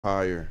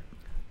Higher.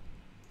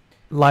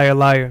 Liar,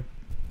 liar.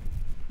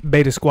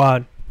 Beta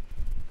squad.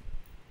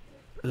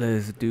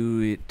 Let's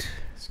do it.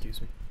 Excuse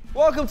me.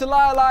 Welcome to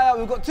Liar Liar.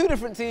 We've got two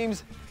different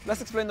teams.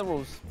 Let's explain the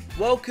rules.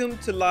 Welcome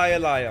to Liar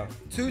Liar.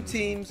 2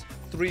 teams,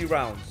 3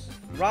 rounds.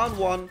 Round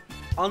 1,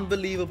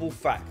 unbelievable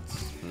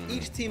facts.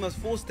 Each team has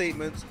 4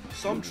 statements,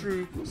 some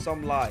true,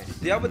 some lie.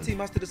 The other team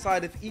has to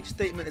decide if each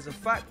statement is a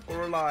fact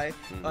or a lie,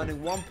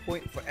 earning 1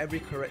 point for every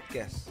correct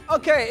guess.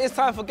 Okay, it's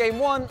time for game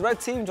 1. Red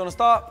team, do you want to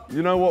start?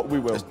 You know what? We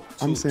will.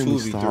 I'm saying we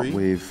start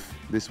with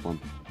this one.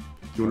 Do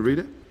you want to read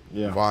it?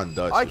 Yeah. Von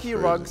Dutch.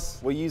 IKEA rugs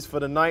were used for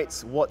the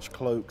knights' watch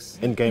cloaks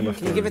in Game of Thrones.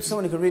 Can you give it to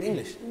someone who can read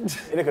English?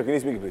 Ineka, can you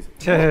speak it, please?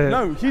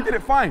 No, he did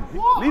it fine.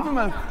 Leave him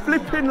a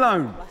flipping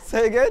loan.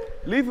 Say again?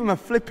 Leave him a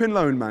flipping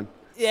loan, man.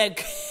 Yeah.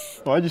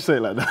 Why'd you say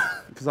it like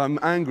that? Because I'm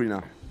angry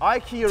now.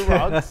 IKEA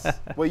rugs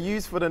were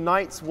used for the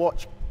night's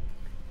watch.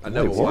 I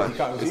never watched.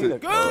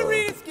 Go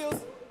reading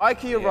skills.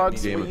 IKEA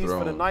rugs Game were of used for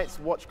the Thrones. night's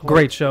watch.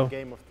 Great show.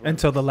 Game of Thrones.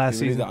 Until the last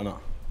season.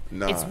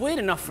 Nah. It's weird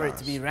enough for it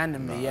to be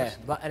randomly, yeah.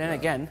 But and then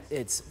again,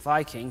 it's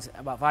Vikings,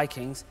 about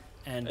Vikings,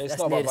 and It's that's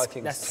not about near the-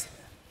 Vikings. That's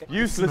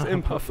Useless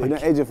input. In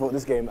the age of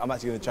this game, I'm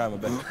actually going to try my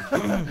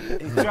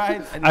best. He's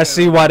trying. I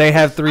see why they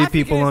have 3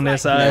 people on their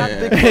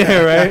side. Right?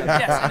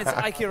 yes, and it's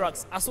IKEA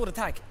rugs. I saw the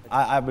tag.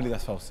 I believe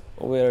that's false.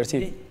 We're a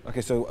team. Okay,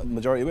 so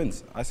majority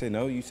wins. I say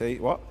no, you say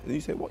what?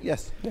 You say what?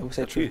 Yes. Yeah, we'll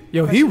say true.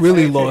 Yo, he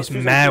really lost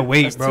mad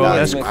weight, bro.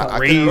 That's I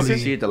crazy. can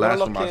see it the last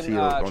time I looking see it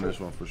at on this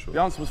one for sure.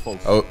 The answer was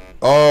false. Oh,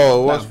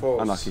 it was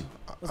false. Unlucky.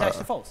 Was it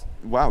actually false?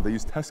 Wow, they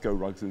used Tesco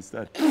rugs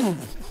instead.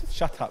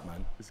 Shut up,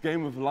 man. It's a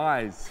game of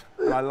lies.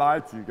 And I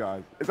lied to you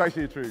guys. It's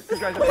actually true.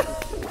 Congratulations.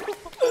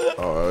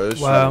 Oh, it's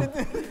Wow.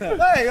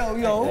 Hey,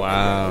 yo.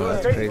 Wow,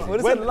 that's crazy. When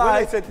it's a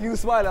lie, you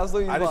smile, I saw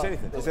you I didn't say smile.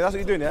 anything. So that's what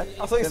you're doing, yeah?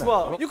 I saw you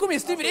smile. You call me a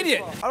stupid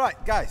idiot. All right,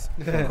 guys.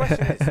 The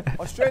question is,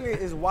 Australia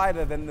is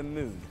wider than the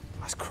moon.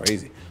 That's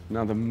crazy.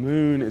 Now, the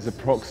moon is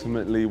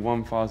approximately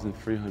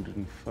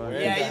 1,330.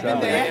 Yeah, you've been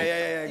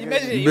there. You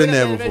measured it. You've been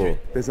there before.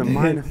 There's a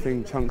minor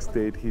thing Chunks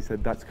did. He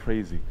said, that's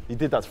crazy. He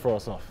did that to throw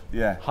us off.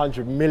 Yeah.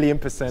 100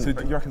 million%. So you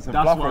reckon it's a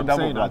That's bluff what or a I'm double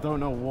saying. I bluff? don't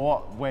know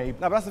what way. No,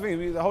 but that's the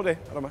thing. The whole day.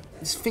 I don't mind.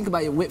 Just think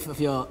about your width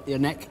of your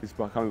neck. He's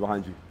coming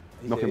behind you.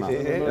 Knock him out.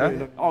 Yeah?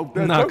 Yeah? Oh,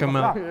 Knock him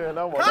out. Yeah,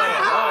 no more.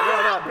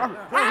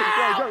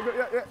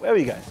 Where are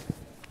you guys?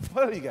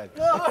 Where are you guys?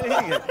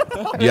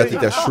 Yeah, I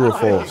think that's true or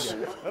false.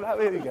 Where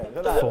are you guys?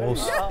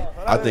 False.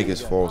 I think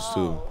it's false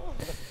too.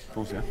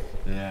 False, yeah?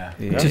 Yeah.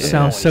 It just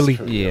sounds silly.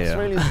 It's Yeah.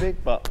 really big,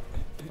 but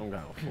I'm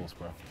going with false,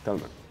 bro. Don't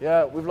know.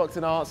 Yeah, we've locked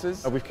in our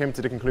answers. And we've come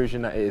to the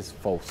conclusion that it is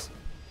false.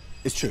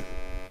 It's true.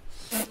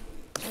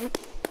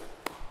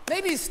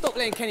 Maybe stop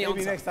letting Kenny Maybe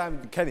answer. next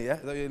time, Kenny, yeah? Is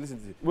that what you're listening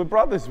to? We're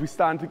brothers. We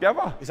stand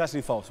together. It's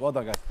actually false. Well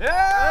done, guys.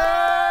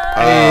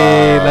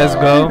 Hey, let's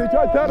go.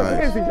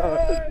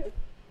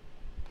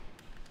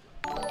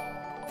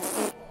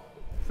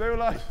 Say your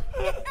life.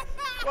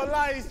 What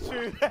lie is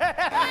true?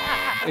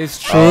 It's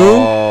true.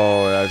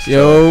 Oh, that's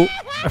Yo,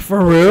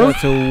 for real.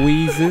 To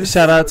Weezus.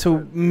 Shout out to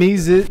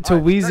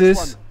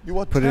Weezus.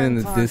 Put it in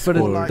the For Discord.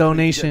 the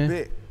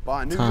donation.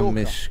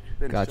 Tomish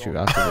got you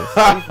after this.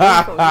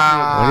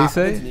 What do you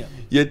say?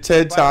 You're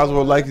 10 times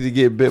more likely to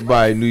get bit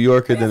by a New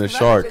Yorker than a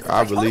shark.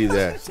 I believe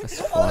that.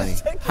 That's funny.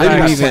 Maybe How do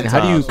you Maybe not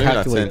 10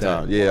 calculate that?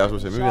 times. Yeah, I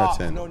was gonna say maybe not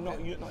 10. No,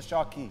 you're not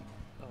Sharky.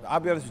 I'll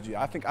be honest with you.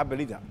 I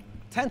believe that.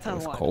 10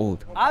 times wide.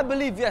 Cold. I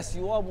believe, yes,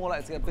 you are more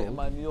likely to get bitten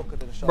by a New Yorker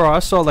than a shark. Bro, I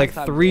saw like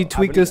 3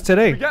 tweakers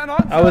today. Get an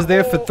answer. I was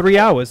there for 3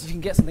 hours. You can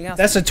get something else.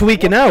 That's a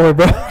tweak an hour,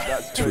 bro.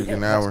 Tweak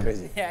an hour.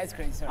 Yeah, it's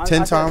crazy.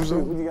 10 times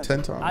though? 10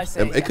 I times.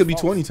 say It could be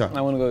false. 20 times.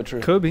 I want to go with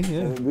true. Could be,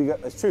 yeah.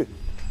 It's true.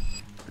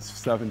 It's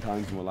 7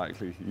 times more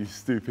likely, you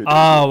stupid.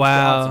 Oh,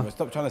 wow.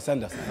 Stop trying to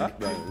send us. Huh?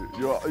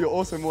 No, you're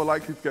also more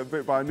likely to get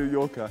bit by a New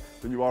Yorker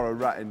than you are a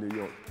rat in New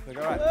York.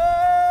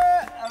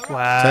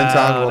 Wow. 10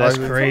 times more That's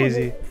likely.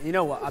 crazy. You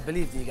know what? I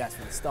believed in you guys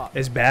from the start.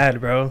 It's bad,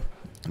 bro.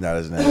 That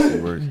is nasty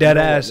word. Dead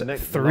ass. The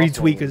 3 last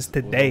one tweakers was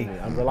today. on me.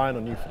 I'm relying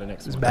on you for the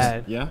next It's one.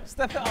 bad. Yeah?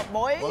 Step it up,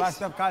 boys. Well, I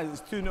step, guys.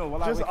 It's 2-0. Well,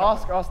 Just wake up.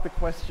 ask us the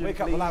question, Wake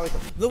up, please. well, wake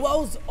up. The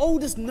world's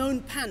oldest known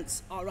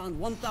pants are around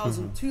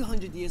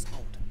 1,200 years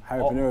old.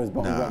 Harry Panera's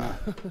bottom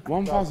right now.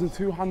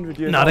 1,200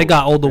 years Nah, they old.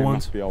 got older They ones.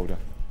 must be older.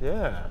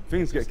 Yeah.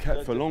 Things get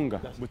kept for longer.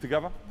 We're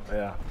together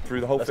Yeah.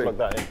 through the whole Let's thing. lock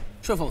that in.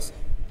 True or false?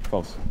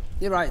 False.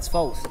 You're right, it's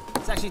false.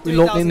 It's actually We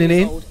locking 3,000 it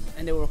years in? old,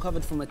 and they were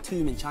recovered from a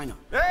tomb in China.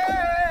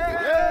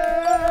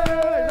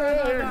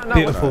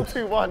 Beautiful.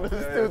 2-1.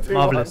 It's still 2-1.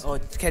 Marvelous. Oh,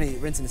 Kenny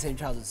rinsing the same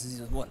trousers since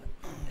he was one.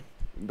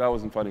 That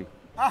wasn't funny.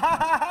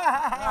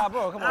 Ah,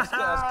 bro, come on, let's go.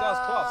 That's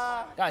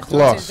class. Guys, do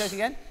you want to Plus. say the joke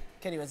again?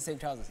 Kenny wears the same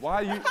trousers. Why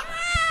are you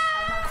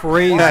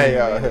Crazy.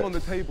 putting them on the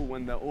table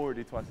when they're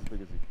already twice as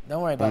big as you?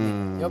 Don't worry about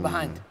me. You're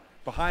behind.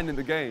 Behind in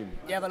the game.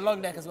 You have a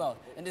long neck as well,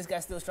 and this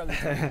guy's still struggling.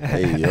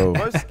 Hey, yo.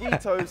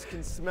 Mosquitoes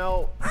can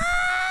smell.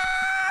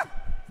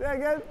 Say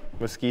again.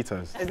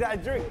 Mosquitoes. Is that a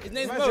drink? His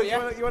name's Mo,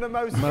 yeah? You want a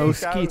mosquito?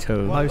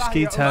 Mosquito.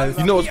 Mosquitoes.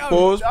 You know what's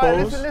pause?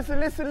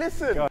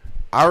 Listen.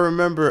 I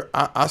remember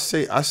I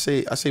say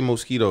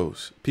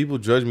mosquitoes. People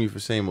judge me for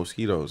saying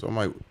mosquitoes. I'm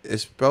like,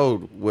 it's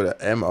spelled with a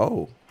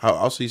M-O. How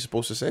else are you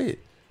supposed to say it?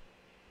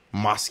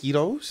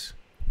 Mosquitoes?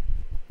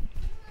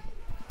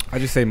 I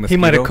just say mosquito.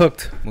 He might have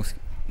cooked.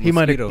 He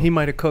Mosquito.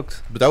 might have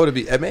cooked. But that would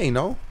be MA,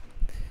 no?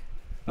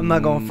 I'm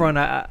not going front.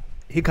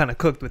 He kind of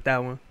cooked with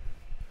that one.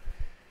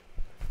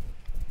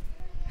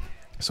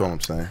 That's what I'm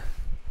saying.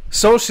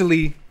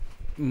 Socially,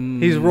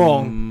 he's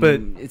wrong, but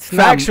it's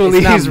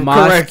factually not he's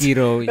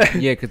mosquito.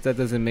 Yeah, because that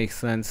doesn't make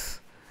sense.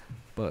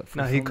 But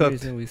for he some cooked.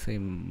 reason we say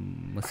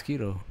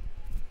mosquito.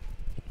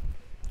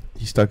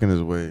 He's stuck in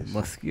his ways.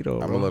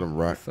 Mosquito. I'm gonna let him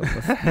rock. So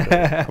mosquito.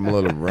 I'm gonna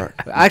let him rock.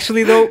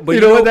 Actually, though, but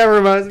you know what that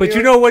reminds me But of?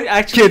 you know what?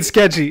 Actually, Kid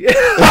Sketchy. Yo,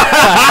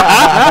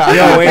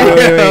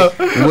 wait.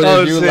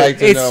 Wouldn't you like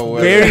to It's know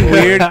what? very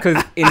weird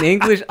because in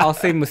English I'll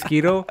say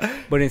mosquito,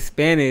 but in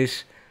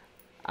Spanish,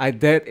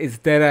 it's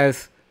dead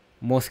as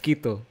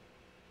mosquito.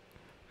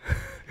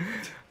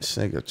 This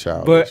nigga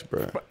childish,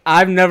 bro.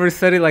 I've never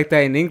said it like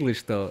that in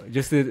English though.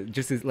 Just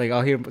as like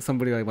I'll hear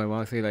somebody like my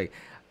mom say like,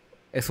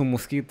 "Es un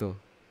mosquito,"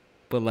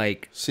 but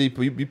like. See,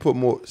 you put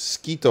more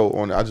mosquito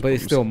on it. But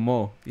it's still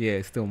mo. Yeah,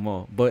 it's still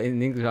mo. But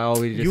in English, I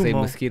always just say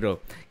mo. mosquito.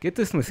 Get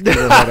this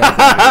mosquito head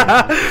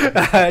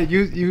out.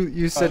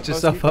 You set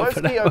yourself up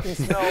for Mosquito that. can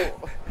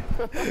smell.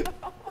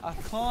 I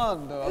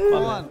can't, though. I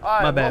can't.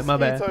 Alright, My bad.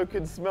 Mosquito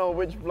can smell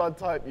which blood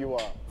type you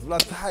are.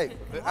 Blood type.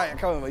 Alright,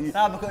 come on, you.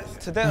 Nah, because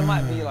today it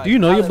might be like. Do you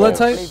know your blood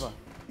type? Flavor.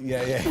 Yeah.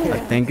 I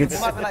think It it's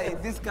might be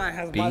like this guy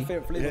has my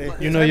favorite flavor.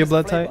 You know your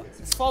blood type?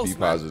 It's false, Be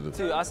man. positive.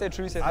 Two. I say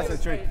true. Say I false.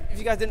 said true. If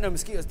you guys didn't know,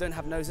 mosquitoes don't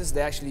have noses.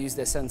 They actually use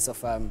their sense of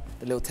the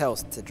little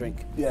tails to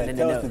drink. Yeah, and then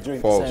they tell us know. to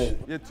drink. False. So,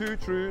 Yeah, 2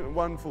 true and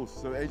 1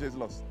 false. So AJ's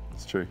lost.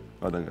 It's true.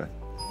 Well done, guys.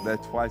 They're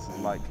twice as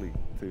likely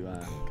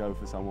to go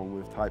for someone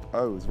with type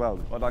O as well.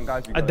 Well done,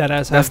 guys. You got it. That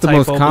ass that's has the type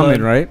most O common,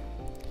 blood. right?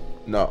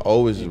 No,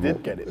 O is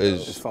did get it,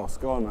 It's false.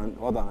 Go on, man.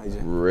 Well done, AJ.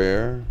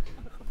 rare,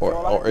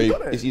 or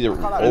it's either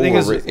O think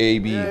or it's- A,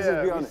 B.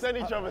 Yeah, we send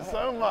each other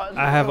so much.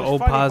 I have O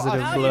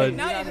positive blood.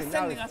 now you're just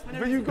sending us.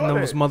 But you got And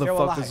it. those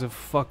motherfuckers are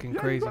fucking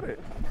crazy. You got it.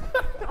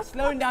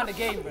 Slowing down the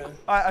game, bro.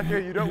 Alright,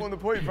 okay, you don't want the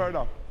point, fair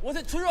enough. Was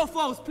it true or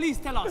false? Please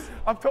tell us.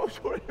 I've told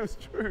you it was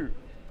true.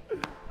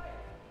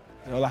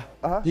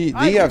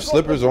 He have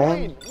slippers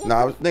on?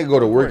 Nah, they go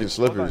to work in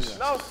slippers.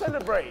 Now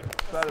celebrate.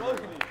 Well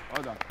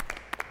done.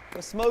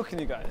 We're smoking,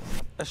 you guys.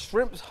 A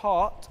shrimp's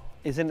heart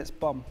is in its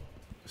bum.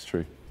 It's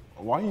true.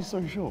 Why are you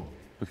so sure?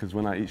 Because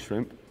when I eat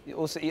shrimp, You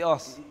also eat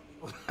us.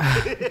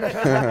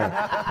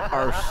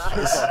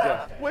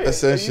 Wait,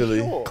 Essentially.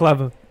 Are you sure?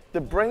 Clever.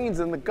 The brains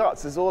and the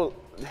guts is all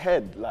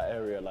head like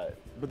area like.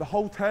 but the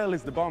whole tail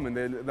is the bum and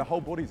the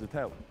whole body's a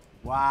tail.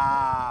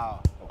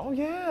 Wow. Oh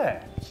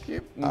yeah. Which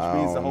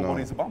means the whole know.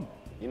 body's a bum.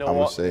 You know I'ma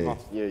what? say-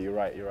 Yeah, you're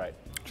right. You're right.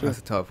 That's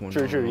a tough one.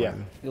 True. Yeah.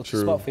 You'll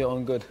True. spot for your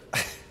own good.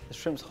 The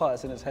shrimp's heart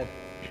is in its head.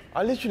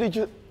 I literally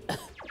just.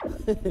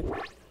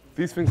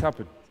 These things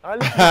happen. I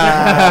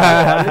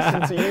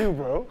listen to you,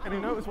 bro. And you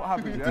notice what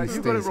happened, yeah? These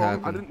You got it things wong. I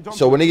happen. didn't jump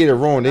So when they get it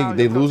wrong, Now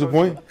they you're lose a so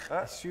point?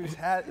 Shoes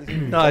hat is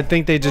No, I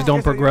think they just don't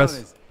Guess what you progress.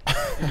 noticed?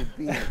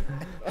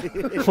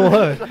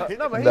 What?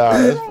 No, but he Nah,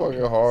 did it's wrong. fucking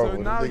So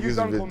horrible. now This you nigga's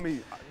dunk been- on me.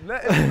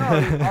 Let him know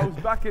I was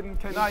back in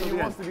Kenya. Nah, you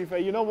wants to be fair.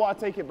 You know what? I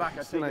take it back.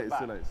 I take it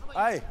back.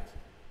 Hey,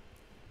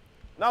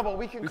 No, but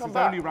we can This come is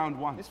back. only round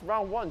 1. It's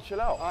round 1.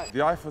 Chill out.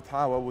 The Eiffel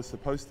Tower was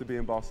supposed to be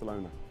in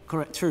Barcelona.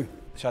 Correct. True.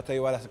 shall I tell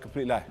you why that's a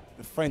complete lie?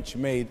 The French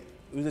made,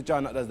 who's the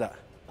giant that does that?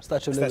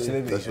 Statue of Statue of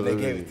Liberty. Liberty, Statue and of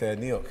they gave Liberty. it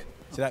to New York.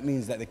 So that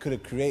means that they could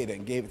have created it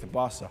and gave it to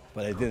Barca,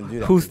 but they didn't do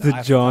that. Who's the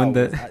Eiffel John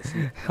Tower was that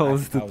actually-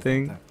 holds Eiffel the Tower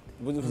thing? was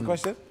What was the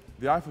question?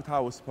 The Eiffel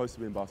Tower was supposed to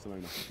be in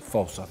Barcelona.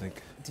 False, I think.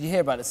 Did you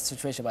hear about the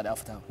situation about the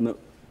Alpha Tower? No.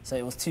 So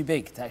it was too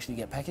big to actually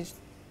get packaged.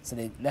 So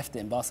they left it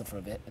in Barca for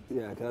a bit.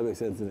 Yeah, that makes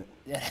sense, doesn't it?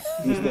 Yeah.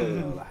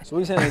 So what are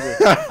you saying, AJ?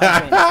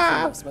 I'm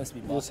saying it was supposed to be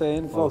You're Barca.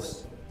 saying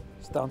false.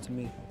 It's down to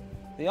me.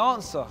 The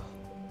answer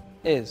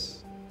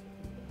is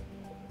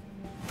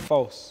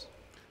false.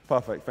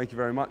 Perfect, thank you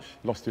very much.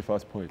 Lost your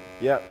first point.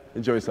 Yeah.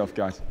 Enjoy yourself,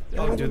 guys.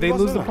 Do they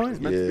lose the It's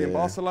point? meant to be in Yeah.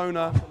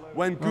 Barcelona.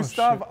 When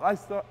Gustave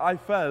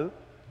Eiffel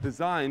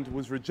designed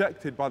was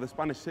rejected by the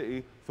Spanish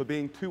city for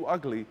being too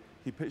ugly,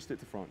 he pitched it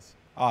to France.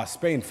 Ah,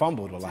 Spain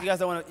fumbled, You wallah. guys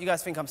don't want to. You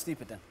guys think I'm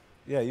stupid then?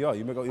 Yeah, you are.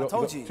 You got, I told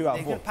got you. 2 out They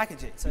of 4. couldn't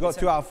package it. So You they got said-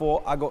 2 out of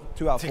 4. I got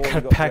 2 out of 4. They you got got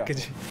 2 out of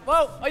package.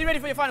 Well, are you ready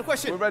for your final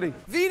question? We're ready.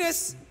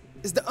 Venus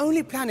is the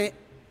only planet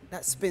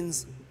that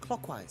spins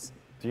clockwise.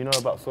 Do you know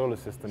about solar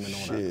system and all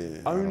that?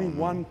 Shit. Only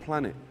one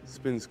planet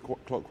spins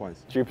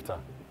clockwise. Jupiter,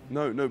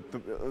 No,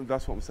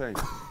 that's what I'm saying.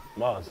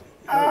 Mars.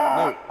 No,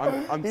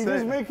 I'm He's just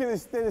saying. making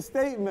a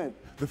statement.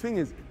 The thing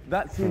is,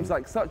 that seems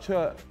like such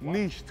a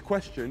niched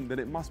question that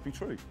it must be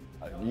true.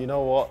 You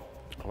know what?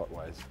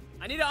 Clockwise.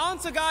 I need an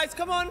answer, guys.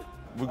 Come on.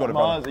 We got it,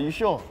 Mars, brother. are you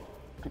sure?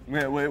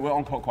 We're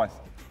on clockwise.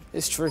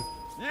 It's true.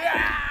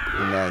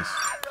 Nice.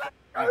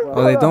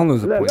 Oh, they don't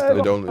lose a point They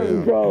though.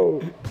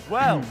 don't.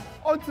 Well,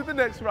 on to the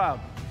next round.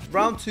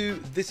 Round 2,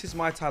 this is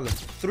my talent.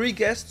 3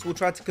 guests will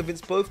try to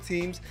convince both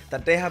teams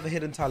that they have a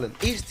hidden talent.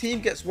 Each team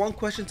gets 1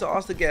 question to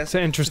ask the guest It's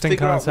an interesting to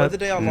figure out concept. whether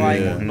they are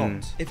lying or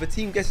not. If a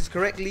team guesses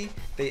correctly,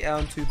 they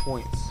earn 2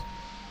 points.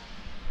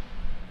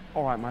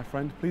 All right, my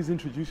friend, please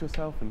introduce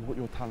yourself and what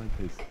your talent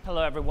is.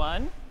 Hello,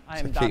 everyone. I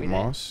am Kate Davide,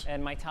 Moss.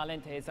 and my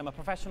talent is I'm a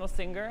professional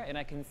singer, and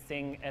I can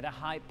sing at a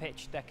high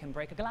pitch that can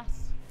break a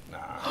glass.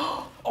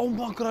 Oh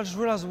my God, I just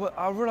realized where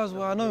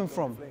I know him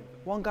from.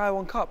 One guy,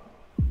 one cup.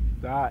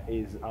 That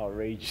is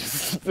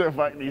outrageous. The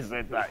fact that you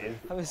said that is.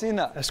 Have you seen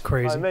that? That's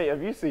crazy. Mate,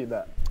 have you seen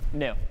that?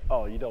 No.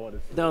 Oh, you don't want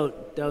to see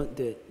Don't do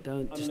it.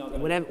 Don't just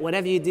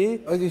whatever you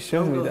do. Oh, you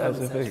show me that as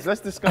a thing.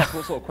 Let's discuss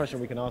what sort of question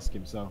we can ask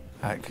him, so.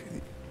 Like,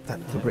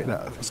 to break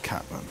that was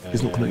cap, man.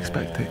 He's not going to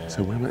expect it.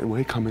 So when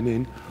we're coming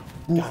in,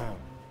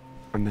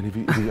 and then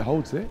if he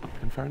holds it,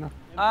 then fair enough.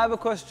 I have a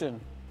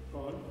question.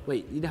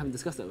 Wait, you haven't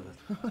discussed that with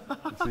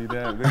us. See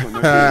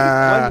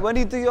there, When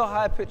you do your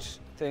high pitch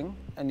thing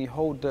and you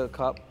hold the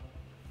cup,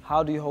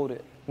 how do you hold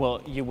it?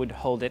 Well, you would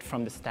hold it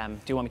from the stem.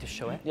 Do you want me to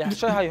show it? Yeah,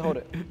 show how you hold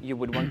it. You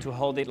would want to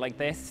hold it like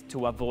this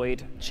to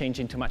avoid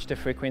changing too much the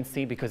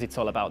frequency, because it's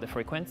all about the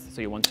frequency.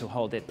 So you want to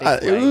hold it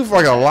this way. It looks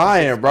like a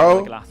lion, bro.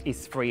 The glass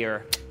is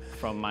freer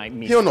from my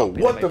meat. He don't know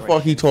what the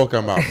fuck he talking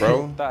about,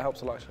 bro. That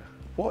helps a lot, actually.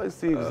 What is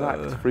the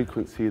exact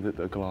frequency that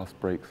the glass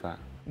breaks at?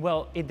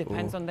 Well, it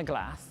depends on the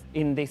glass.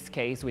 In this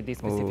case, with this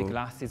specific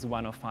glass, is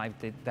 105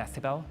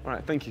 decibel. All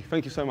right, thank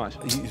you so much.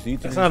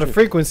 It's not a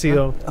frequency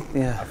though.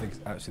 Yeah. I think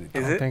it's actually.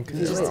 I think.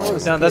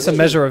 No, that's a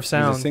measure of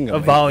sound,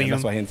 of volume.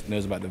 That's why he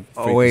knows about the.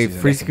 Oh wait,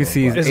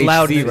 frequency is It's HC,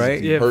 loudness,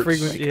 right? Yeah,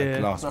 frequency. Yeah.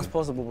 Glass. That's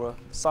possible, bro.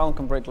 Sound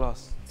can break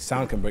glass.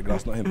 Sound can break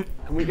glass, not him.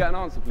 Can we get an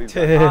answer, please?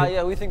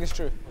 Yeah, we think it's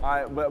true. All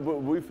right, but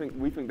we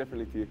think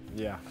differently to you.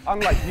 Yeah.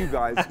 Unlike you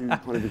guys who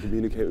can't even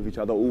communicate with each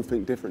other, all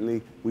think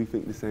differently. We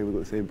think the same. We've got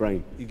the same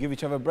brain. You give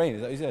each other a brain,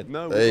 is that what you said?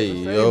 No, Hey,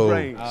 we've got the yo. same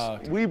brain.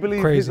 okay. We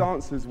believe Crazy. his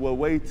answers were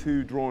way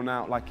too drawn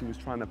out, like he was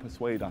trying to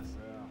persuade us.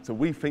 So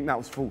we think that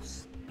was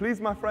false. Please,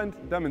 my friend,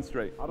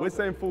 demonstrate. We're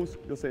saying false.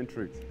 You're saying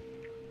truth.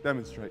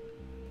 Demonstrate.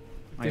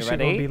 Are This you shit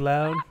gonna ready? be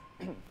loud.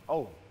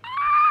 Oh.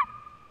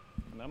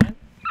 A moment.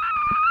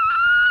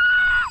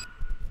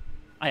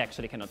 I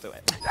actually cannot do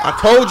it. I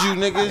told you,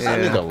 niggas. That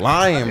nigga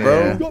lying,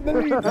 bro.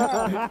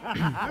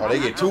 Oh, they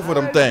get two for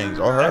them things.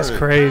 Oh, heard That's it.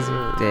 crazy.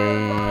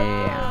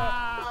 Damn.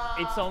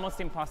 It's almost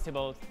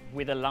impossible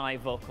with the live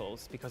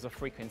vocals because of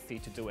frequency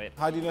to do it.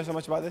 How do you know so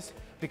much about this?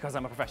 Because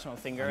I'm a professional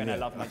singer and I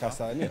love my Like I job.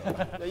 said,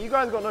 Yeah, you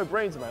guys got no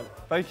brains, man.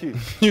 Thank you.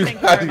 You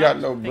Thank you guys very got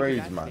much. no Thank you,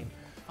 brains, guys. man.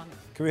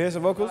 Can we hear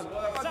some vocals?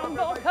 Some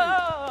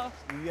vocals.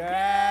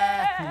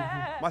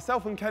 Yeah.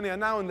 Myself and Kenny are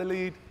now in the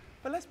lead,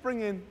 but let's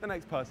bring in the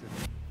next person.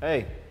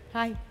 Hey.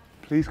 Hi,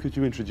 Please, could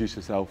you introduce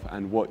yourself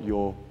and what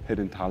your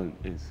hidden talent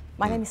is?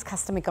 my name is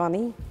Kasta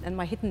Megani, and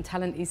my hidden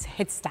talent is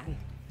headstand.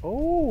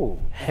 Oh.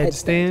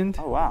 Headstand.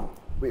 Oh, wow.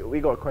 We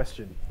got a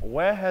question.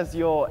 Where has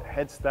your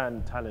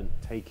headstand talent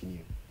taken you?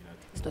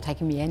 It's not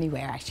taking me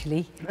anywhere,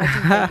 actually. I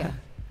do yoga,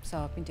 so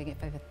I've been doing it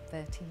for over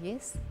 30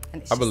 years,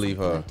 and it's I just believe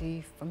something her. I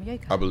do from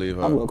yoga. I believe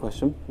I've got her. a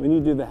question. When you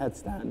do the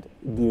headstand,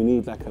 do you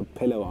need like a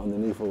pillow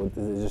underneath, or is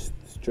it just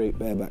straight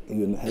bareback,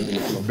 you in the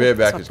head?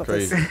 Bareback So is I've got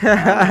this.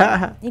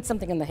 crazy. Need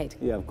something on the head.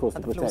 Yeah, of course,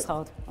 But to the floor's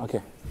protect. hard.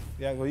 Okay.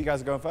 Yeah, well, you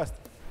guys are going first.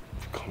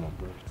 Come on,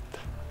 bro.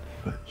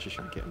 She's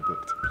trying to get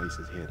booked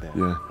places here, there.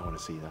 Yeah. I want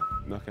to see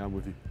that. Okay, I'm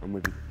with you.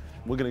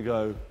 We're gonna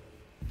go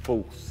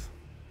false.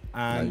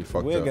 And you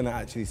fucked we're up. going to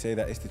actually say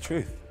that it's the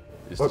truth.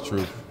 It's the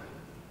truth.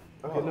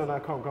 Okay, no,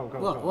 come.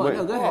 What?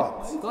 No, go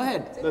ahead. Go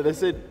ahead. No, they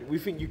said we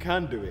think you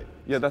can do it.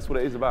 Yeah, that's what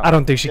it is about. I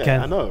don't think she I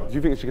can. know. Do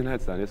you think she can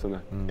headstand, yes or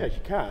no? Yeah, she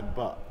can,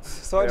 but.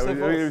 Sorry to say we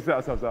false. set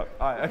ourselves up.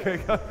 All right, okay,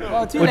 go.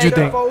 What'd you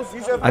think?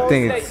 I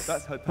think it's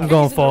That's her I'm talent.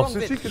 going false. So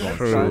she can headstand.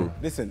 true.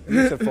 Listen,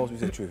 you said false, we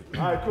said truth.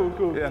 All right,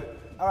 cool. Yeah.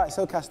 All right,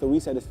 so Castor, we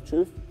said it's the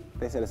truth.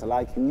 They said it's a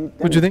lie. Can you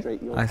What'd you think?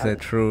 demonstrate your I said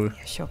talent? true.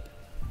 Yeah, sure.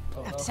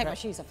 I have to take my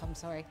shoes off, I'm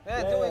sorry.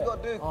 Yeah, do what you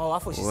got to do. Oh, I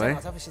thought she What? said that.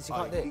 I thought she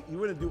can't do it. You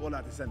wouldn't do all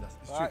that to send us.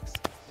 It's Alright.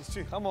 It's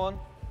true. Come on.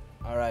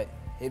 All right,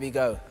 here we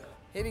go.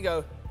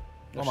 Oh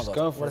my just God,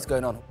 go for what it. is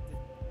going on?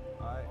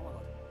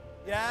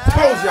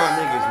 Told y'all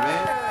niggas,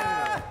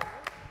 man.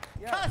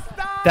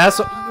 That's.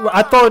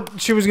 I thought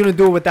she was gonna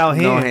do it without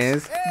hands. No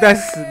hands.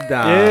 That's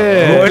dumb.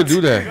 Yeah. Who could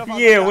do that?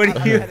 Yeah,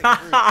 what do you?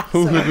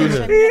 Who could do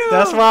that?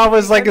 That's why I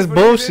was like, it's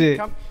bullshit.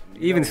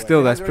 Even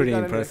still, that's pretty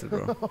impressive,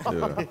 bro.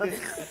 Yeah.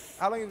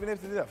 How long have you been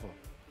able to do that for?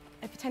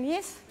 For 10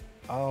 years?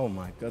 Oh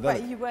my God.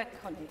 But you work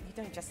on it, you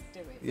don't just do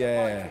it.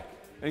 Yeah.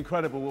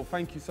 Incredible. Well,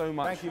 thank you so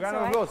much. Thank you. That's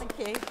Round of all right,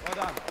 applause. thank you.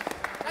 Well done.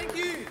 Thank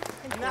you.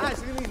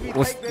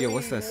 Nice.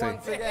 What's that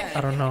say?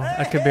 I don't know.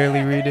 I could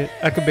barely read it.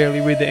 I could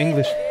barely read the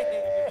English.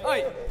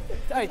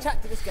 Hey,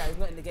 chat to this guy who's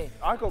not in the game.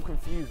 I got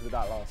confused with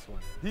that last one.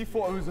 He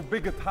thought it was a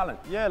bigger talent.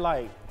 Yeah,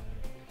 like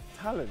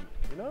talent,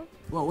 you know?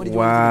 Well, what did you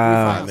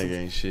That want to do? nigga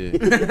ain't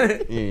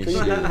shit. He ain't shit.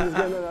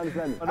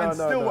 And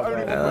still we're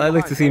only I'd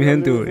like to see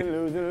him do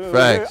it.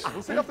 Facts.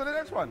 We'll see after the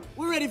next one.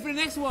 We're ready for the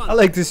next one. I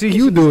like to see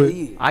you do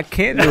it. I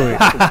can't do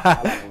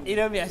it. You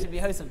know me, I should be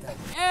host sometime.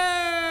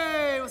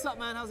 Hey, what's up,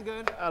 man? How's it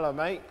going? Hello,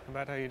 mate.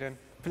 About how you doing?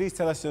 Please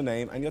tell us your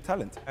name and your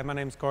talent. My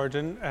name's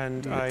Gordon,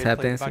 and I tap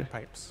play dancer?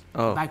 bagpipes.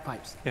 Oh.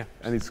 Bagpipes. Yeah.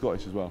 And he's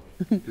Scottish as well.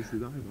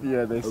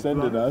 Yeah, they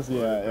sending us.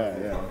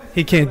 Yeah.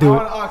 He can't I do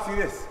want it. to ask you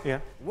this. Yeah.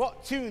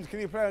 What tunes can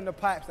you play on the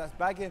pipes that's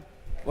bagging?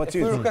 What If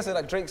we tunes? requested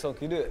like Drake song,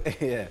 can you do it?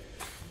 Yeah.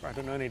 I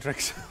don't know any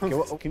Drake songs.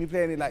 Okay, can you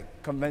play any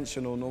like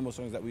conventional, normal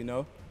songs that we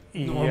know?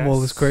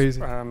 Normal is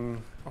crazy.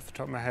 Off the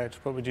top of my head,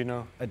 what would you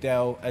know?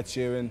 Adele, Ed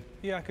Sheeran.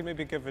 Yeah, I could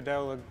maybe give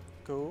Adele a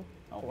go.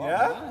 Oh, wow.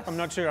 Yeah? I'm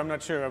not sure.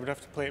 I would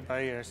have to play it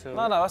by ear. So.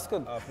 No, that's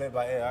good. Play it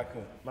by ear, I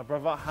could. My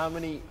brother, how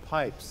many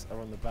pipes are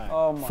on the back?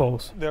 Oh my.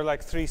 False. There are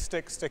like 3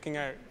 sticks sticking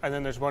out, and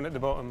then there's one at the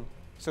bottom.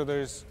 So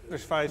there's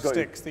 5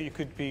 sticks that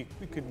could be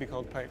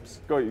called pipes.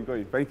 Got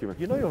you. Thank you, man.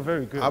 You know you're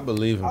very good. I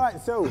believe him. All right,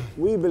 so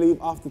we believe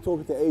after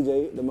talking to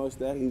AJ the most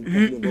there, he's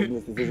definitely involved in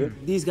this decision.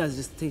 These guys are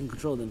just taking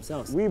control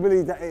themselves. We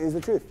believe that it is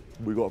the truth.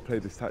 We got to play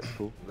this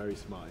tactical. Very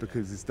smart.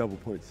 Because it's double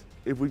points.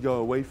 If we go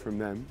away from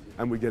them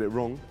and we get it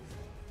wrong,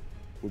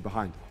 we're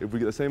behind. If we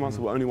get the same answer,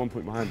 we're only 1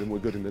 point behind and we're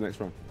good in the next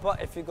round.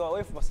 But if you go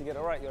away from us, you get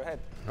it right, you're ahead.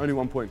 Only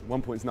 1 point.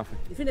 1 point's nothing.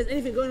 You think there's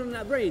anything going on in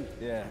that brain?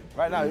 Yeah.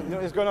 Right now, you know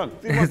what's going on?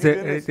 Is there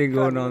anything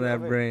going on in that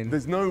brain?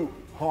 There's no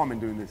harm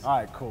in doing this. All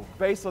right, cool.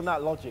 Based on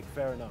that logic,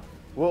 fair enough.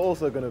 We're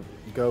also going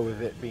to go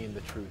with it being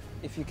the truth.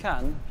 If you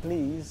can,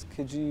 please,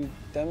 could you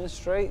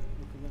demonstrate?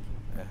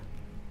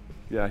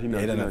 Yeah, he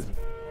knows. Yeah, he knows.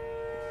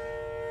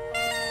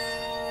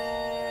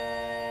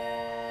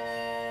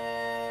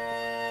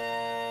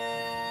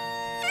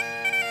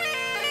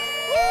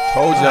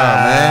 Told y'all,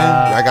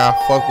 man. Y'all gotta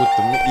fuck with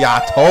the. Yeah,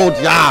 I told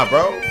y'all,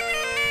 bro.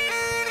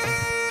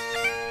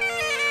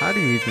 How do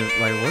you even,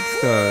 like,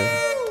 what's the...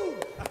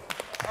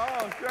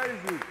 Oh,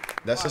 crazy.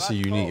 That's just a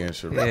unique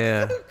answer, bro.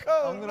 Yeah.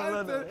 I'm gonna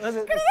learn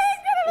it.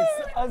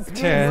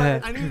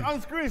 Yeah. And he's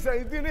unscrewing, so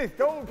he's doing this.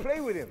 Don't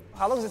play with him.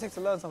 How long does it take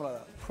to learn something like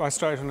that? I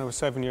started when I was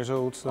 7 years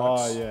old. So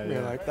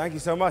like, Thank you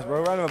so much,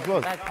 bro. Round of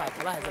applause. Bagpipe,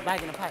 relax, a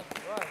bag in a pipe.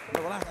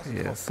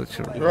 Yeah, such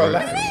a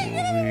Relax.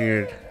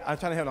 weird... I'm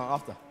trying to hear on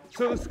after.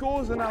 So the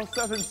scores are now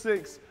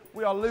 7-6.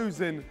 We are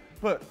losing,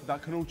 but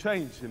that can all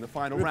change in the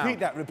final round.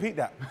 Repeat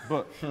that.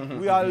 But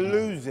We are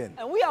losing.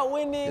 And we are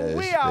winning. Yeah,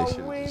 We they are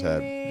should've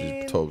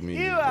just told me.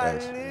 You to are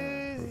ask.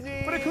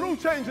 losing. But it can all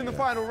change in the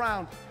final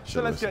round. So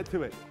Sure, let's listen. get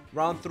to it.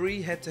 Round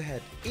 3,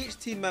 head-to-head. Each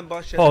team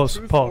member shares Pause, a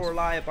truth pause. or a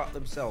lie about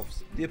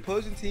themselves. The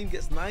opposing team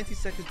gets 90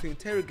 seconds to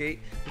interrogate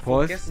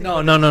before Pause? guessing No,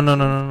 whether no, no, it's no, a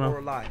no, truth no, no. or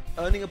a lie,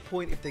 earning a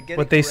point if they get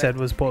What it they correct, said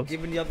was pause. and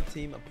giving the other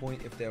team a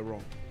point if they're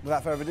wrong.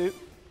 Without further ado,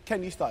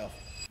 Ken, you start off.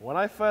 When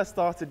I first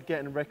started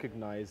getting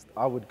recognized,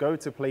 I would go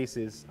to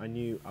places I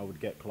knew I would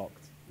get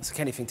clocked. It's a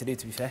Kenny thing to do,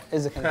 to be fair.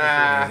 Is it Kenny?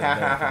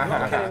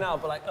 Not Kenny now,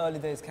 but like early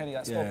days Kenny,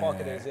 like small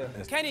Parker days, yeah.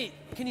 Kenny,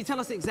 can you tell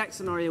us the exact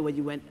scenario where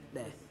you went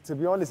there? To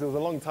be honest, it was a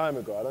long time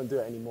ago. I don't do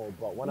it anymore.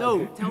 But when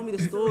No, tell me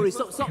the story.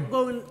 Stop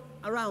going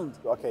around.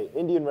 Okay,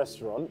 Indian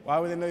restaurant. Why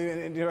would they know you in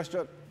an Indian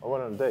restaurant? I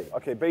went on a date.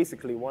 Okay,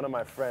 basically, one of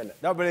my friends.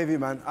 Don't believe you,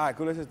 man. All right,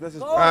 cool. Let's just.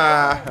 What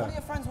are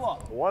your friends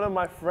what? One of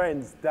my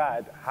friends'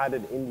 dad had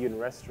an Indian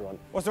restaurant.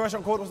 What's the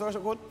restaurant called?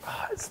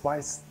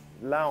 Spice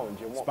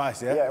Lounge. In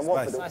Spice, yeah? Yeah, in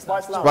Spice. Watford.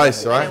 Spice Lounge.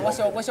 Spice, right? And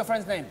what's your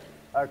friend's name?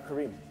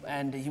 Kareem.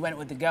 And you went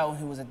with the girl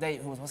who was a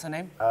date. What's her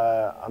name?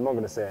 I'm not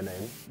going to say her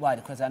name. Why?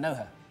 Because I know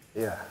her.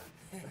 Yeah.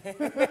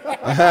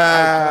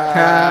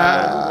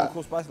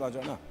 Call Spice Lounge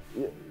right now.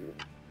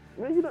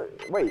 No, you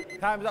don't. Wait.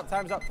 Time's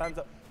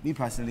up. Me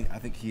personally, I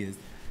think he is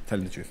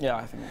telling the truth. Yeah,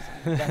 I think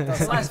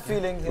that's a nice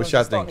feeling. He What was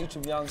y'all starting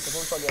think? from young, so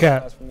he'll start Cap.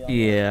 getting nice from young.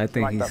 Yeah, I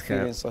think like he's that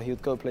feeling, cap. so he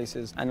would go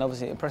places and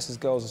obviously impresses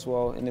girls as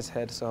well in his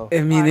head. So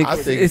I mean, I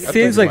think- it I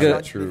seems think like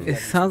it's a, true. it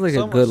sounds like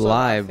So a much good so that I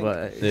lie, think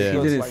but Yeah.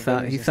 he didn't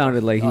sound. He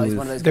sounded like he he's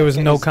one of was those There was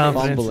guys no that gets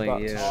confidence.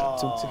 fumbling. Yeah.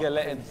 to get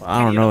let in.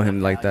 I don't know him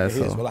like that,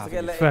 He is, so. we'll have To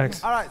get let in.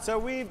 Facts. All right, so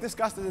we've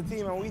discussed as a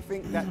team, and we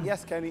think that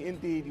yes, Kenny,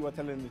 indeed, you are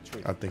telling the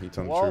truth. I think he's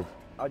telling the Well, truth.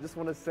 I just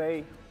want to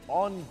say,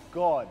 on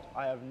God,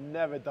 I have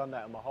never done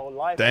that in my whole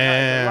life.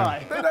 Damn.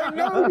 That's a lie. They don't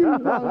know you,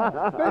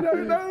 brother. They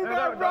don't know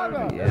my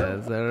brother.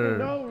 Yes, sir.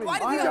 Why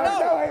did you not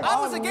know?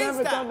 I was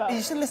against that.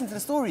 You should listen to the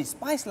story.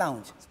 Spice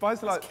Lounge.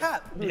 Spice Lounge.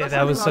 Cap. Yeah,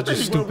 that was such a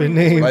stupid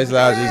name. Spice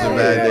Lounge is a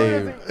bad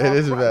name. It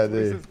is a bad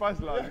This name. is Spice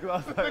Lounge.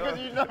 Because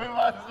you know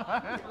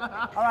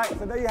my All right,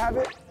 so there you have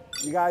it.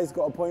 You guys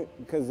got a point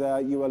because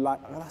you were like,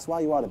 oh, that's why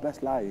you are the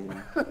best liar, you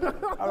know.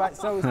 All right,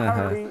 so it's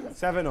currently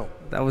 7-0.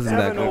 That wasn't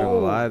that good of a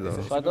lie, though.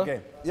 It's a good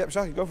game. Yep,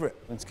 Shaki, go for it.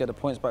 Let's get the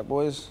points back,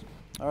 boys.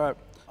 All right.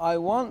 I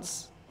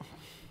once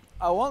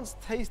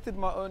tasted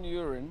my own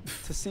urine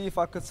to see if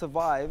I could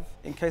survive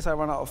in case I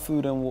ran out of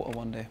food and water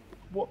one day.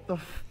 What the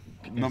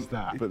Is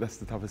that? But that's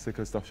the type of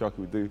sicko stuff Sharky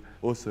would do.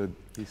 Also,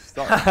 he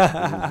started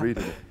he was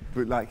reading it.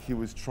 But like he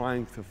was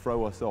trying to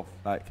throw us off.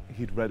 Like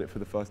he'd read it for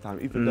the first time.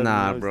 Even though he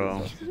Nah, knows bro.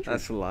 this is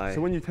That's a lie.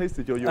 So when you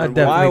tasted your I urine,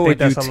 definitely Why think would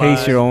you that's a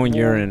taste lie. your own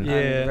urine? Yeah.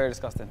 And very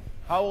disgusting.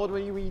 How old were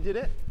you when you did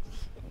it?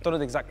 Don't know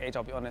the exact age,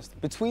 I'll be honest.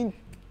 Between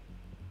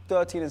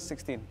 13 and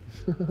 16.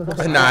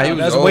 Nah, he was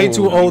That's old. way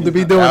too old to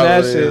be doing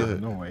that shit.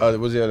 No way.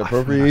 Was he at an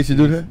appropriate age to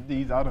do that?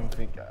 These, I don't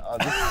think.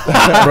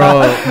 Bro.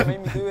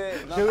 Made me do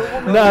it.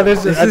 Nah,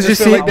 this I is just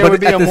just feel like like there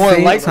would be at a the more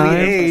same likely time-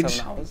 age.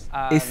 7 hours.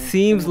 It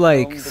seems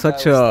like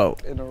such a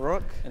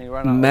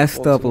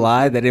messed up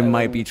lie that it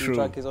might be true.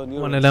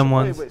 One of them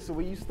ones. Wait, so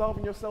were you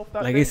starving yourself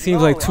that Like day? it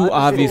seems like too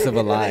obvious of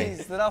a lie.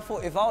 Then I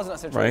thought if I was in that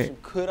situation,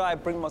 Right. could I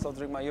bring myself to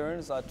drink my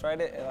urine? So I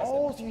tried it. And I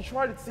Oh, so you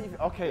tried it to see if...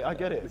 Okay, I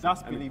get it.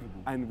 That's believable.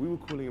 And we were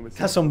calling him a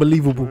That's sicko.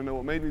 unbelievable. You wanna know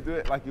what made me do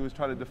it? Like he was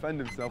trying to defend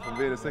himself from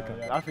being a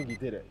sicko. I think he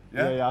did it.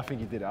 Yeah? Yeah, I think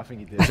he did it. I think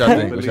he did What it. y'all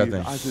think? What y'all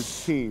Believe think?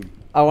 As a team,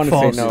 I want to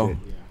say False. no.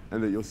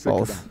 and that you're sick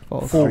False. of that.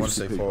 False. I want to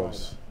say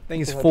false. I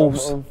think it's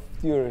false.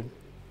 urine.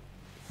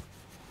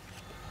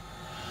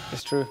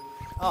 It's true.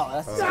 Oh,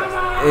 that's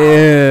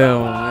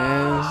Ew,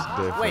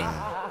 man.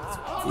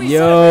 Wait.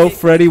 Yo,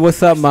 Freddie,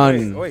 what's up,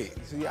 man? Wait,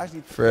 so you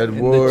actually... Fred In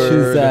the Ward.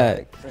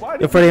 Chuzac.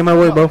 Yo, Freddie, in my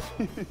way, bro.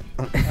 You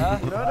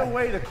know the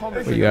way the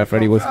comments... What you got,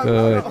 Freddie? What's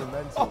good?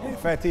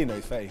 13, no,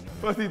 he's 13.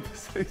 13 to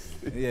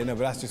 16. Yeah, no,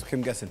 but that's just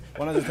Kim guessing.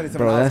 127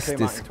 Bro, hours that's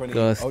came out in 20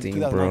 disgusting,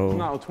 2009. bro.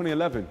 No,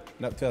 2011.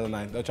 No,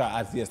 2009. Don't try to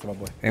add yes to my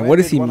boy. And When what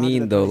does did he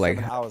mean, though,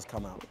 127 like, hours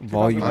come out?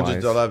 volume-wise?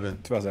 111.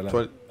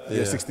 2011. Yeah.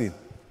 Yeah, 16.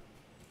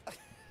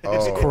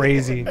 It's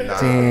crazy.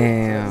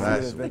 Damn.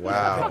 That's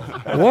wow.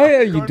 What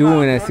are you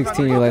doing at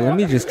 16? You're like, let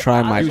me just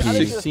try my You was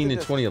piece. 16 in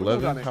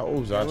 2011? How old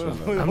was I?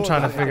 I'm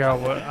trying to figure out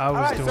what I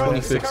was doing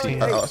at 2015.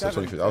 16. I was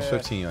 2015. I was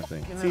 15, I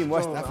think. Team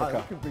West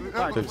Africa.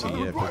 15,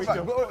 yeah.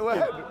 15.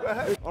 We're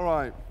ahead. All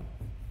right.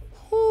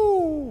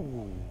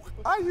 Ooh.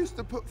 I used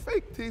to put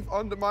fake teeth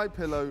under my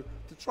pillow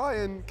to try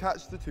and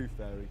catch the tooth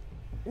fairy.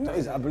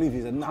 I believe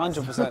he's a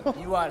 100%.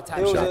 You are the type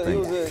He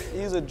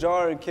of was a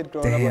jarring kid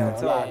growing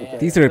up. Damn.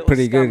 These are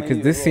pretty good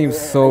because this seems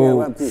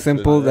so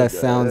simple that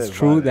sounds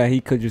true that he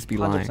could just be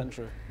lying. 100%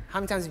 true. How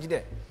many times did you do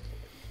it?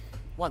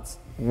 Once.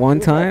 One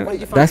time?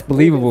 That's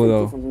believable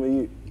though.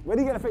 Where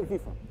do you get the fake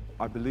teeth from?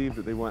 I believe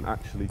that they weren't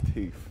actually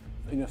teeth.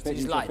 In your state,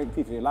 just you lied. fake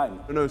teeth and you're lying.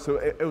 No, so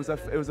it was a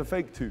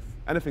fake tooth.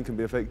 Anything can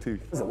be a fake tooth.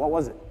 What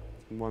was it?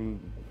 One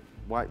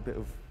white bit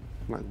of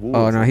like wool.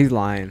 Oh no, he's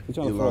lying. You're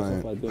trying to throw us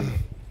off by doing it.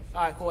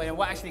 All right, cool. And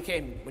what actually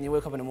came when you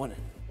woke up in the morning?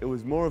 It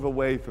was more of a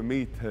way for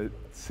me to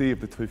see if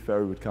the tooth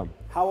fairy would come.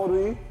 How old were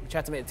you? You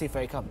tried to make the tooth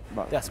fairy come.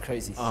 That's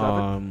crazy.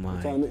 Oh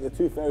my. Trying to make the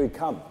tooth fairy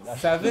come.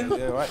 That's 7?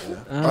 Yeah, right. You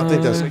know. I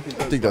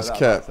think that's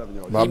cap.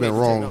 But I've been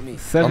wrong. I'm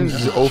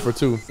just 0 for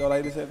 2. So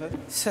like this,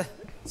 first?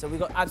 So we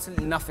got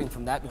absolutely nothing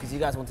from that because you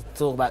guys wanted to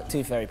talk about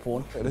tooth fairy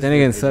porn. Then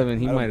again, 7,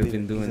 he might have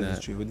been doing that.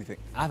 What do you think?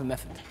 I have a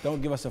method.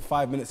 Don't give us a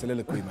 5-minute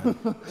soliloquy, man.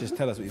 Just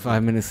tell us what you 5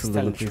 think. minutes Just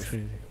tell the soliloquy.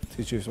 truth.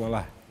 Two truths, one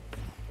lie.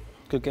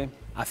 Good game.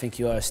 I think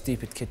you are a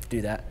stupid kid to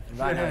do that. And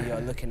right now you're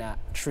looking at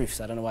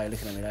truths. I don't know why you're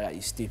looking at me like that, you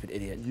stupid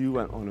idiot. You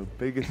went on a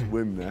biggest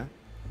whim there.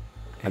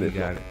 And he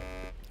got it.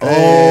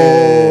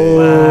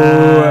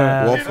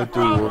 Oh! 1 for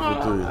 3, 1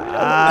 for 3.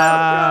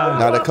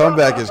 Now the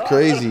comeback is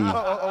crazy.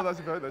 Oh, that's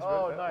good. That's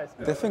Oh, good. nice.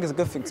 They think it's a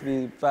good thing to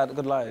be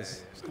good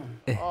liars.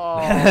 The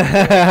All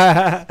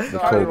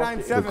copium.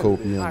 right,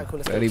 cool.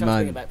 Let's Dirty go. man.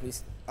 Bring it back,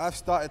 please. I've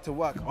started to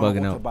work on Bugging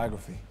an out.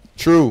 autobiography.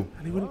 True.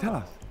 And he wouldn't tell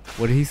us.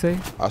 What did he say?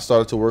 I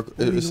started to work.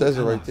 It says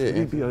it right there.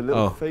 He'd be a little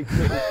Oh. fake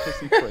little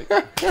pussy prick.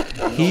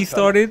 He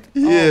started?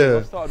 Yeah.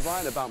 I started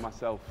writing about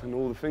myself and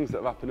all the things that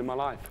have happened in my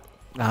life.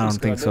 I don't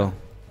think so.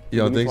 You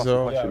don't think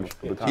so?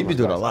 He be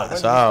doing a lot,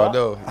 so I don't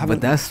know. I haven't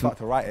But that's started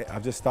to write it.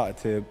 I've just started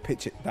to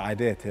pitch it, the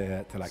idea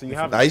to like. So you different-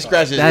 have Now he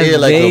scratched his That's ear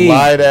like a vague.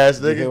 wide ass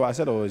You hear nigga. what I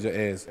said, or was your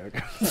ears?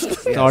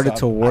 Started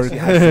to work. I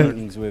had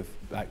meetings with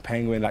like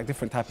Penguin, like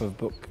different type of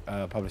book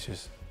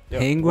publishers.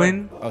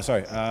 Penguin? Oh,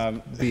 sorry.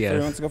 3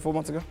 months ago, 4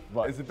 months ago.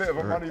 It's a bit of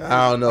a money.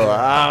 I don't know.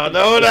 I don't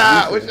know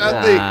that. What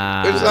y'all think?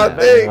 What y'all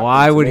think?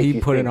 Why would he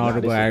put an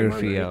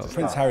autobiography out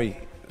Prince Harry.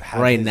 had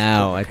right his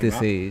now book at came this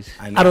out, age?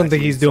 and I don't actually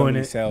think he's so doing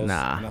many it. sales, Nah.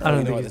 and I I thought, don't you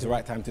know think what, he's it's the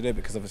right time to do it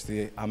because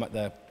obviously I'm at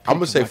the. I'm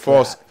gonna say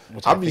false.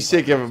 I'll be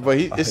sick of it, but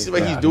it seems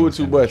like he's doing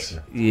too much.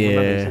 Remember, he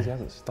says Yeah. he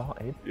hasn't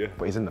started, Yeah.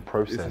 but he's in the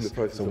process. He's in the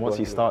process So of once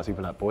he working starts,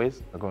 people are like,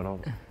 boys, are going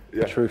on.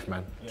 Yeah. The truth,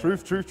 man.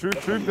 Truth.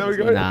 There we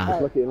go. Nah.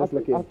 I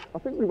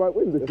think we might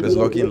win this. Let's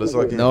lock in. Let's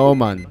lock in. No,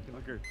 man.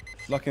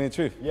 Locking in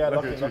truth. Yeah,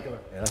 lucky. Yeah,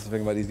 that's the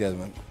thing about these guys,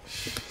 man.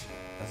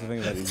 That's the thing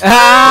about these guys.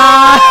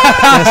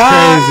 That's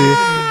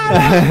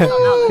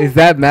crazy. Is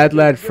that Mad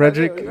Lad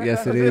Frederick?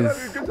 Yes, it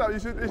is. Good time. You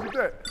should do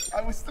it.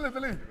 We're still in the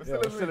lead.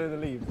 We're still in the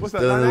lead. What's that?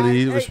 Still in the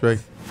lead. Hey,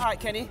 Respect. All right,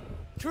 Kenny.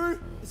 True.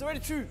 It's already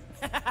true.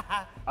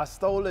 I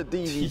stole a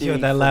DVD Yo,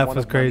 that from laugh one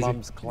was of crazy. my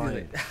mum's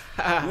clients.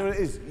 You know what it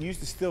is? You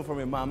used to steal from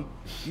your mum.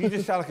 You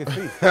just sound like a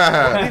thief. What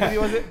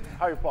DVD was it?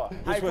 Harry Potter.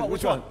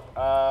 Which one?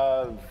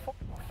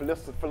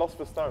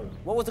 Philosopher's Stone.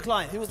 What was the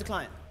client? Who was the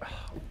client?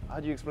 How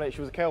do you explain it? She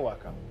was a care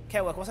worker.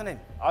 Care worker. What's her name?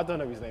 I don't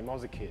know his name. I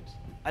was a kid.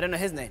 I don't know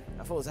his name.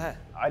 I thought it was her.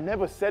 I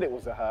never said it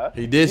was a her.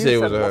 He did say it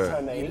was a what's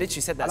her. name, You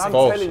literally said that. And I'm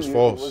False, telling it's you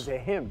false. it was a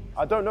him.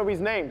 I don't know his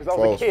name because I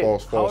was False. a kid.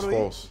 False. How old False. were you?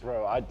 False.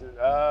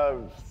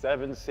 Bro,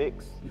 7,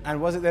 6.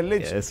 And was it the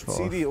Lidge Yeah, it's false.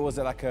 CD or was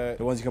it like the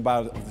ones you can buy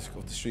off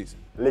the streets?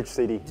 Lidge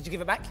CD. Did you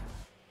give it back?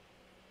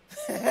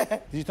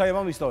 Did you tell your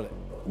mum you stole it?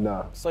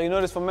 No. So you know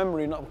this from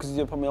memory, not because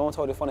you probably. I want to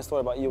tell you a funny story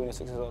about you when you're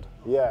 6 years old.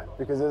 Yeah,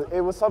 because it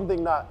was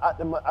something that at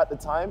the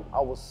time I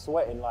was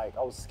sweating, like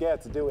I was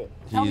scared to do it.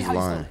 He's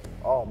lying.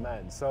 Oh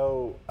man,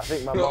 so I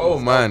think my mum Oh,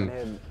 was man. helping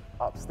him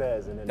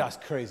upstairs and then. That's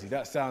crazy.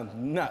 That sounds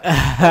nuts.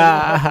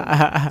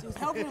 She was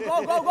helping him.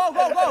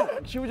 Go.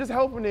 She was just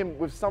helping him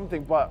with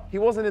something, but he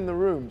wasn't in the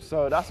room.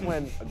 So that's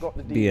when I got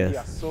the DVD. BS.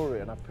 I saw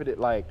it and I put it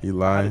like. You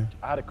lying?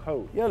 I had a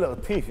coat. You had little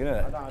teeth, you know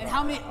that? And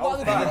how many?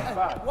 What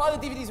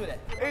other DVDs were there?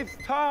 It's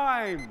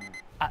time.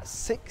 At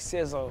 6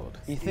 years old,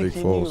 you Big think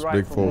you false, knew right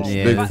big from false, wrong.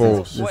 Yeah, big This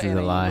false. This is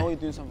a lie. You know you're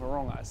doing something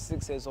wrong at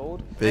 6 years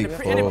old. Big In a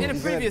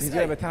false. previous. He's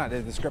gonna have a talent.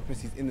 There's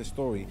discrepancies in the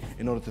story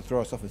in order to throw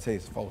us off and say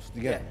it's false. Do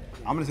you get it?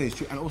 I'm gonna say it's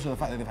true, and also the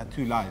fact that they've had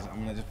 2 lies. I'm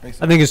gonna just base.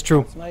 I think it's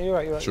true. No, you're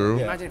right. True.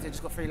 Yeah. Imagine if they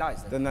just got 3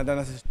 lies. Then. Then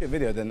that's a shit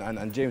video. Then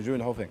and James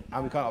ruined the whole thing,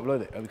 and we can't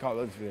upload it. And we can't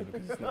upload this video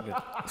because it's not good.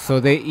 So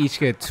they each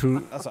get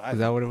 2. That's what I Is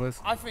that what it was?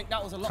 I think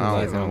that was a lot. 2 I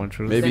lies don't and know. 1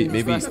 truth. Maybe Then the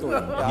maybe first story.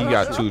 he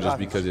got 2 just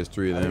because there's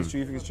 3 of I think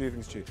them.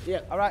 it's true. Yeah.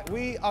 All right,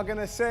 we are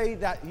gonna say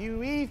that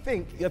we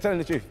think you're telling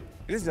the truth.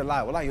 This is a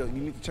lie. Well, you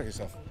need to check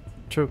yourself.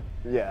 True.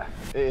 Yeah,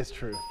 it is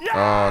true.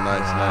 Oh,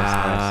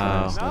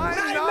 nice.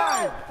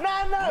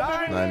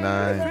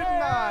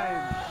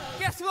 9-9.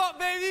 Guess what,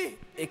 baby?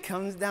 It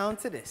comes down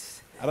to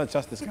this. I don't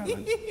trust this guy,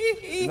 man.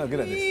 He's not good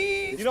at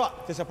this. You know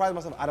what? To surprise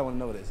myself, I don't want to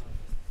know what it is.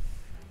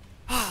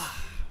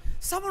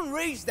 Someone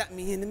raged at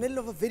me in the middle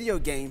of a video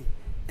game,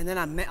 and then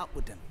I met up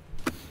with them.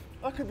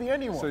 That could be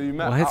anyone. So you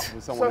met What? up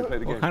with someone who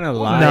played the game. What kind of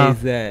lie No.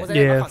 is that? Was it- I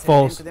Yeah, can't say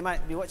false. names 'cause they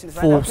might be watching this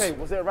right False. now. Okay,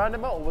 was it a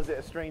randomer or was it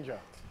a stranger?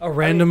 A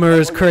randomer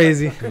is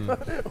crazy. Come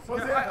back,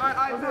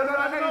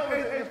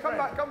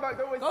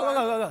 don't waste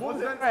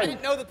Go. I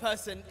didn't know the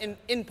person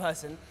in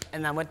person,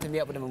 and I went to meet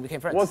up with them and we became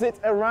friends. Was it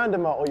a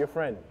randomer or your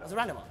friend? It was a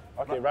random one.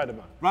 Okay,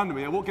 randomer. Random,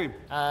 yeah, what game?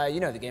 You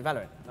know the game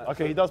Valorant.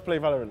 Okay, he does play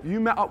Valorant. You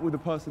met up with a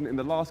person in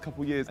the last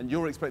couple of years and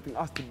you're expecting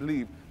us to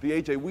believe the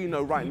AJ we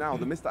know right now,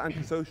 the Mr.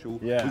 Antisocial,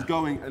 Yeah. was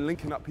going and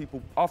linking up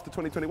people after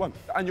 2021.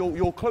 And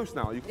you're close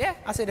now. Yeah,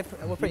 I said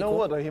we're You pretty know cool.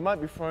 what though? He might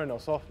be throwing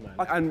us off, man.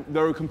 And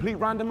they're a complete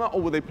randomer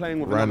or were they playing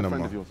with another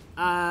friend Randomer. of yours?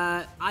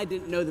 I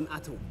didn't know them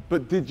at all.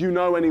 But did you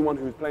know anyone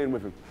who was playing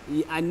with him?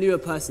 Yeah, I knew a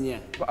person, yeah.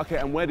 But, okay,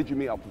 and where did you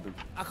meet up with them?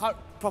 I can't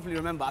properly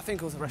remember. I think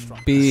it was a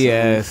restaurant.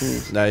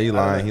 BS. Nah, he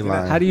lying.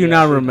 How do you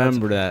not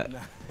remember that?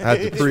 I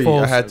had to pre.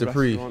 I had to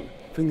pre.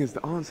 Thing is,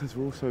 the answers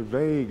were also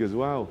vague as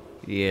well.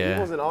 He Yeah.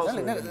 wasn't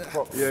answering.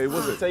 Yeah, he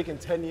wasn't. It's taken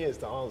 10 years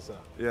to answer.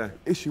 Yeah.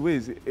 Issue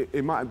is,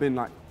 it might have been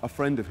like a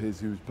friend of his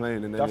who was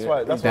playing, and then That's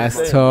why. That's, That's what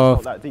I'm saying. tough.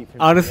 It's not that deep.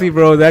 Honestly,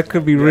 bro, that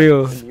could be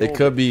real. It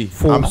could be.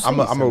 False. I'm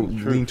a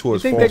lean You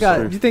towards think false. they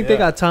got? You think they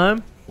got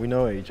time? We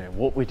know AJ.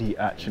 What would he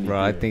actually Bro,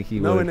 do? I think he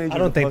knowing would. AJ I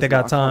don't think they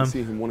got personally, I can't time.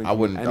 see him wanting I to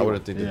wouldn't. meet I anyone.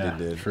 wouldn't think Yeah, that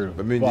they did. true.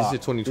 But I mean, But this is this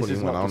is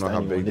 2021. not I don't know just how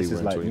anyone, big they this were is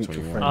in like mutual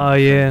 2021. friends. Oh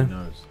yeah.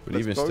 But Let's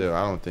even vote. still,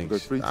 I don't think. Go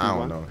 3, 2, I don't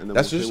 1, know. and then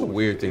That's we'll just say a what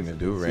weird it thing is. to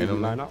do, See who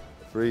line randomly. up.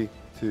 3,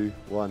 2,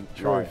 1.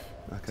 Try.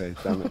 Okay,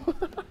 damn it.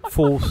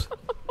 False.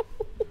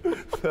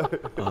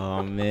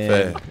 Oh man.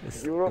 Fair. It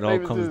all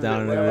comes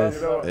down to this.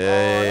 I don't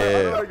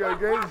Yeah. want to go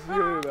against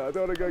you. I don't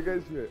want to go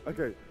against you.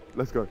 Okay,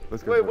 let's go.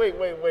 Let's go. Wait.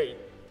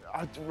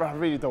 I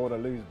really don't want to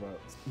lose, bro.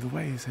 The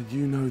way he said,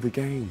 you know the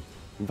game,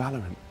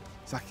 Valorant.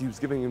 It's like he was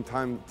giving him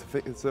time to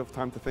think, himself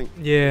time to think.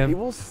 Yeah. He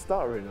was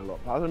stuttering a lot.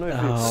 I don't know if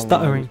Oh, it's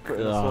Stuttering.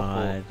 putting us off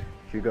or God.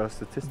 if you go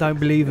statistics. Don't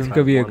believe This him.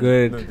 could be a No,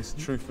 good. this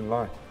is truth and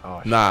lie.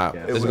 Oh, Nah,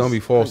 shit, it's It gonna was- be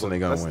false hold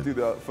and they're on, gonna let's win.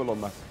 do the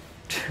full-on math.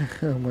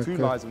 Oh my 2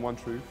 God. lies and 1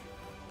 truth.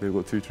 They've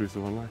got 2 truths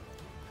and 1 lie.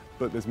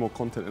 But there's more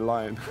content in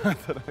lying.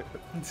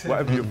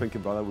 Whatever you're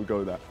thinking, brother, we'll go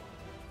with that.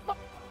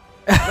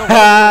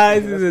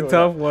 This is a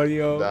tough one,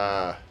 yo.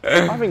 Nah.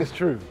 I think it's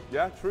true.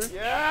 Yeah, true?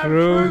 Yeah,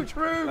 True.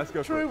 true. Let's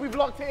go for True, it. we've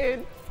locked it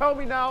in. Tell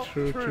me now.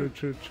 True.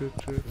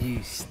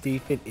 You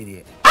stupid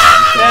idiot.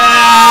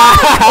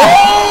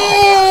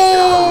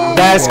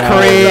 That's That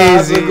was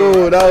a crazy. good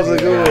one. That was a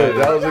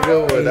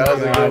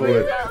good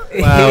one.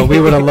 Wow, we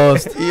would have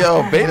lost.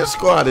 Yo, Beta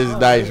Squad is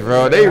nice,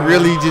 bro. They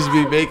really just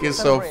be making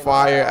some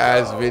fire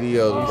ass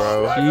videos,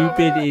 bro.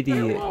 Stupid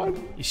idiot.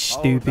 You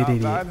stupid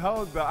idiot.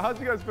 How'd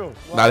you guys feel?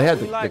 Nah, they had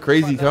the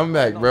crazy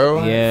comeback,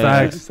 bro. Yeah,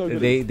 Facts.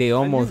 they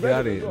almost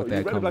got it with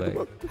You that read it like a comeback.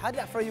 book. How did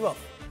that throw you off?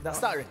 That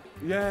stuttering?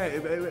 Yeah,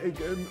 it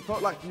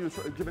felt like you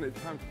were giving it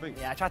time to think.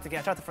 Yeah, I tried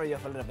to throw you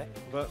off a little bit.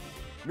 But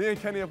me and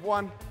Kenny have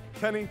won.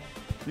 Kenny,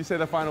 you say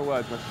the final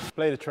words, man.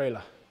 Play the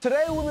trailer.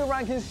 Today we'll be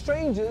ranking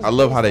strangers. I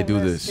love how they based on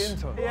do their this. skin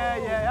tone.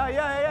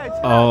 Yeah.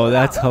 Oh,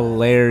 that's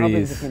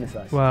hilarious.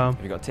 Wow.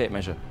 You got tape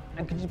measure.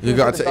 You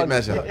got to take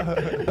measure.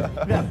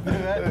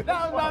 That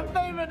was my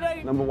favorite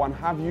name. Number 1,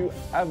 have you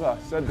ever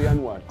said the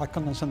N-word? I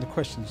can't understand the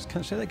questions. Can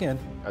you say that again?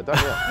 I don't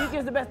know. Who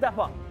gives the best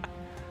dapper?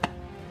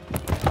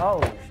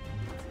 Oh.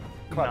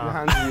 Clap your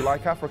hands if you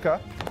like Africa.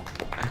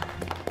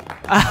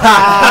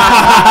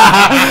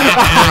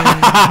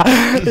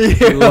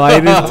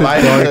 Lightest to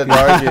Light to darkest.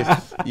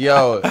 darkest.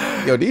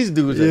 Yo, these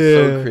dudes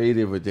are so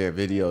creative with their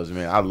videos,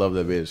 man. I love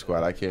the Beta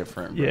Squad. I can't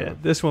front, bro. Yeah,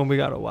 this one we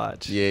gotta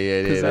watch.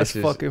 Yeah. Because that's this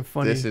is- fucking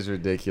funny. This is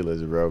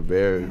ridiculous, bro.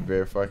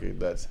 Very fucking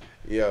nuts.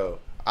 Yo,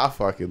 I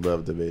fucking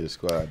love the Beta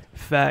Squad.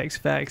 Facts.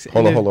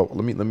 Hold And on.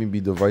 Let me be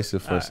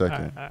divisive for a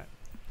second. alright.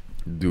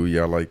 Do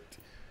y'all like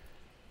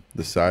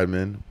the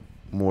Sidemen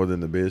more than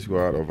the Beta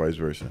Squad or vice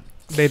versa?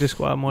 Beta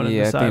Squad more than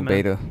Yeah, the I side think man.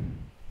 beta.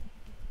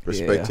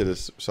 Respect to the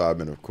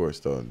Sidemen, of course,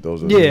 though.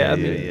 Those are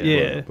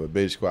But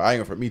Beige Squad, I ain't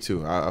gonna for me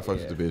too. I fucked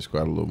with the Beige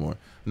Squad a little more.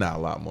 Not a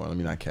lot more. Let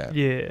me not cap.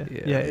 Yeah.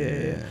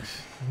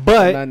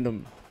 But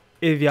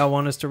if y'all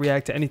want us to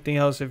react to anything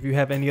else, if you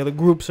have any other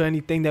groups or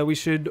anything that we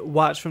should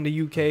watch from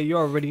the UK, you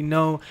already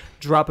know.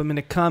 Drop them in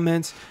the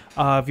comments.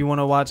 If you want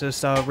to watch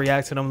us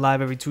react to them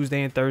live every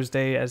Tuesday and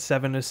Thursday at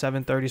 7 to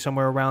 7:30,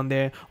 somewhere around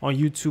there on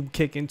YouTube,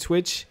 Kick, and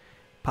Twitch,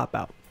 pop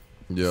out.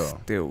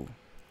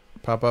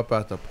 Pop up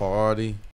at the party.